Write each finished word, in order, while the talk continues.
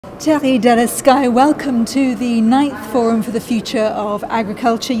Thierry Sky, welcome to the 9th Forum for the Future of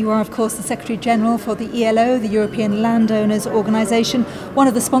Agriculture. You are, of course, the Secretary General for the ELO, the European Landowners Organisation, one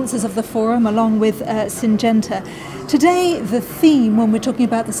of the sponsors of the forum, along with Syngenta. Today, the theme, when we're talking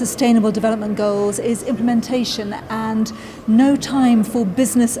about the Sustainable Development Goals, is implementation and no time for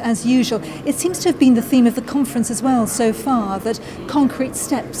business as usual. It seems to have been the theme of the conference as well so far, that concrete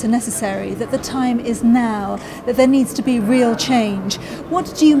steps are necessary, that the time is now, that there needs to be real change.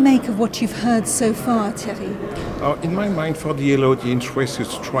 What do you make of what you've heard so far, Thierry? In my mind, for the ELO, the interest is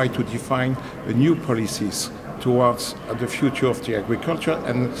to try to define new policies towards the future of the agriculture,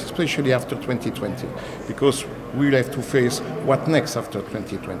 and especially after 2020, because we'll have to face what next after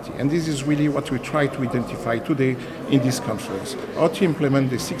 2020. And this is really what we try to identify today in this conference, how to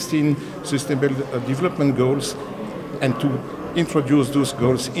implement the 16 Sustainable Development Goals and to introduce those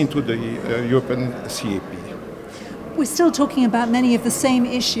goals into the European CAP. We're still talking about many of the same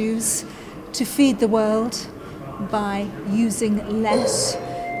issues: to feed the world by using less,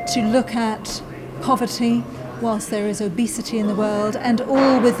 to look at poverty whilst there is obesity in the world, and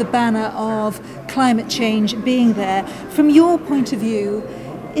all with the banner of climate change being there. From your point of view,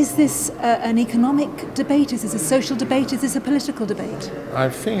 is this an economic debate? Is this a social debate? Is this a political debate? I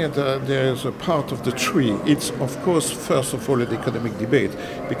think that there is a part of the three. It's, of course, first of all, an economic debate,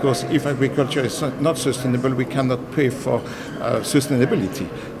 because if agriculture is not sustainable, we cannot pay for sustainability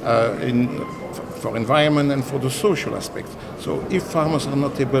for environment and for the social aspect. So if farmers are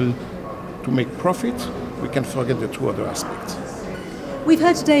not able to make profit, we can forget the two other aspects. We've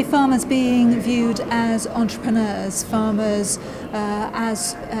heard today farmers being viewed as entrepreneurs, farmers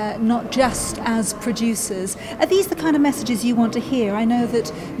as not just as producers. Are these the kind of messages you want to hear? I know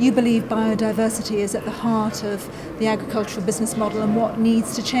that you believe biodiversity is at the heart of the agricultural business model and what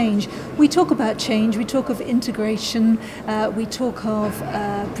needs to change. We talk about change, we talk of integration, we talk of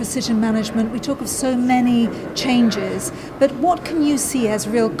precision management, we talk of so many changes, but what can you see as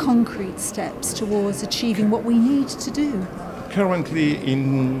real concrete steps towards achieving what we need to do? Currently,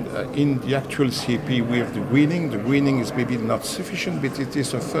 in the actual CAP, we have the greening. The greening is maybe not sufficient, but it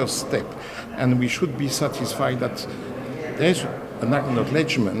is a first step. And we should be satisfied that there is an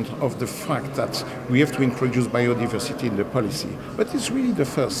acknowledgement of the fact that we have to introduce biodiversity in the policy. But it's really the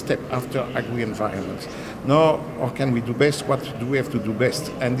first step after agri-environment. Now, how can we do best? What do we have to do best?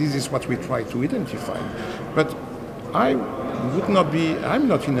 And this is what we try to identify. But I'm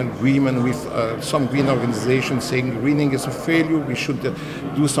not in agreement with some green organizations saying greening is a failure, we should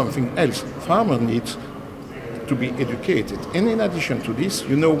do something else. Farmers need to be educated. And in addition to this,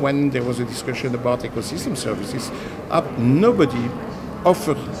 you know, when there was a discussion about ecosystem services, nobody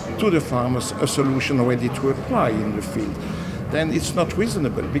offered to the farmers a solution ready to apply in the field. Then it's not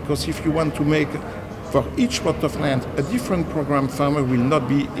reasonable, because if you want to make for each plot of land a different program, farmer will not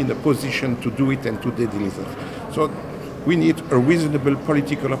be in a position to do it and to deliver. So we need a reasonable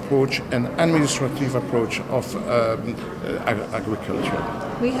political approach and administrative approach of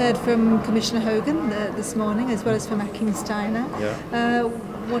agriculture. We heard from Commissioner Hogan this morning, as well as from Achim Steiner. Yeah.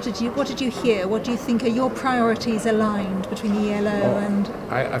 What did you hear? What do you think are your priorities aligned between the ELO and?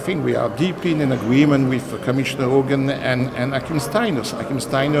 I think we are deeply in agreement with Commissioner Hogan and Achim Steiner. Achim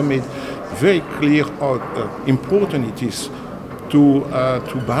Steiner made very clear how important it is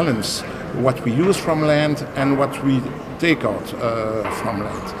to balance what we use from land and what we take out from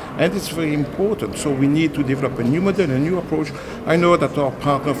land. And it's very important. So we need to develop a new model, a new approach. I know that our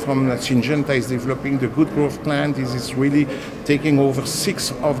partner from Syngenta is developing the Good Growth Plan. This is really taking over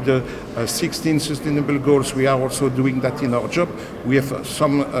 6 of the 16 sustainable goals. We are also doing that in our job. We have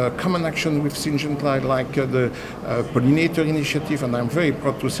some common action with Syngenta, like the pollinator initiative, and I'm very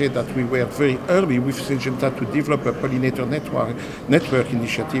proud to say that we were very early with Syngenta to develop a pollinator network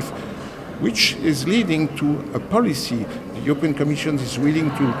initiative, which is leading to a policy. The European Commission is willing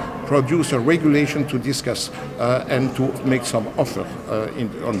to produce a regulation to discuss and to make some offer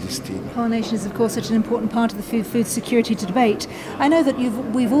on this theme. Pollination is, of course, such an important part of the food security debate. I know that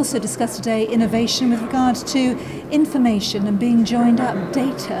we've also discussed today innovation with regard to information and being joined up,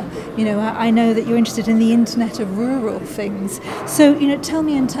 data. You know, I know that you're interested in the Internet of rural things. So, you know, tell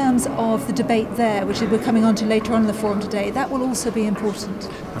me in terms of the debate there, which we're coming on to later on in the forum today, that will also be important.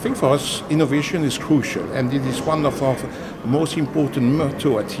 I think for us, innovation is crucial, and it is one of our most important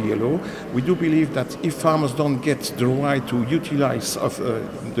motto at ELO. We do believe that if farmers don't get the right to utilize of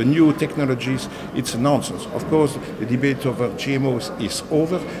the new technologies, it's nonsense. Of course, the debate over GMOs is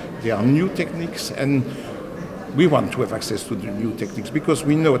over. There are new techniques, and we want to have access to the new techniques because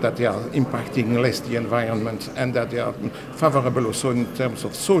we know that they are impacting less the environment and that they are favorable also in terms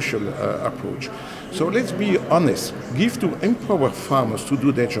of social approach. So let's be honest, empower farmers to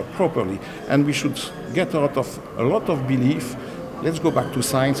do their job properly, and we should get out of a lot of belief. Let's go back to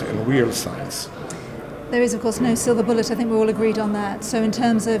science and real science. There is, of course, no silver bullet. I think we're all agreed on that. So in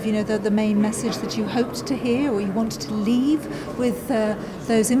terms of, the main message that you hoped to hear or you wanted to leave with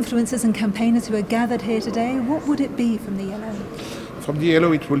those influencers and campaigners who are gathered here today, what would it be from the ELO? From the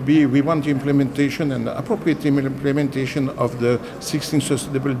ELO, it will be, we want the implementation and appropriate implementation of the 16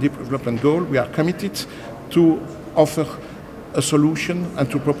 Sustainable Development Goal. We are committed to offer a solution and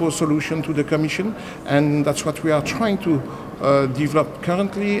to propose solution to the Commission, and that's what we are trying to develop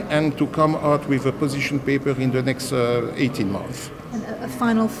currently and to come out with a position paper in the next 18 months. And a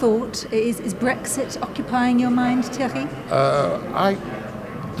final thought, is Brexit occupying your mind, Thierry? I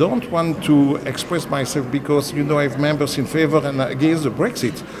don't want to express myself because, I have members in favor and against the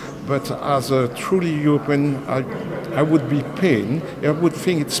Brexit. But as a truly European, I would be pained. I would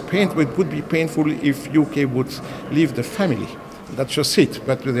think it would be painful if UK would leave the family. That's just it.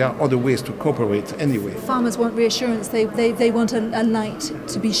 But there are other ways to cooperate anyway. Farmers want reassurance. They want a light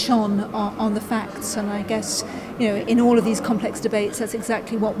to be shone on the facts. And I guess, in all of these complex debates, that's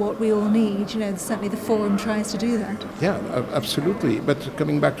exactly what we all need. Certainly the Forum tries to do that. Yeah, absolutely. But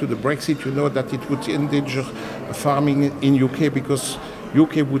coming back to the Brexit, that it would endanger farming in UK because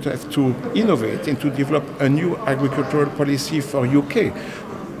UK would have to innovate and to develop a new agricultural policy for UK.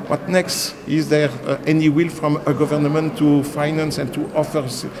 What next? Is there any will from a government to finance and to offer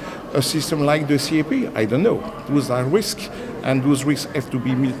a system like the CAP? I don't know. Those are risks, and those risks have to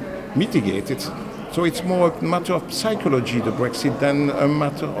be mitigated. So it's more a matter of psychology, the Brexit, than a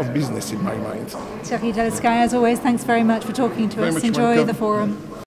matter of business in my mind. Thierry, as always, thanks very much for talking to us. Enjoy the Forum.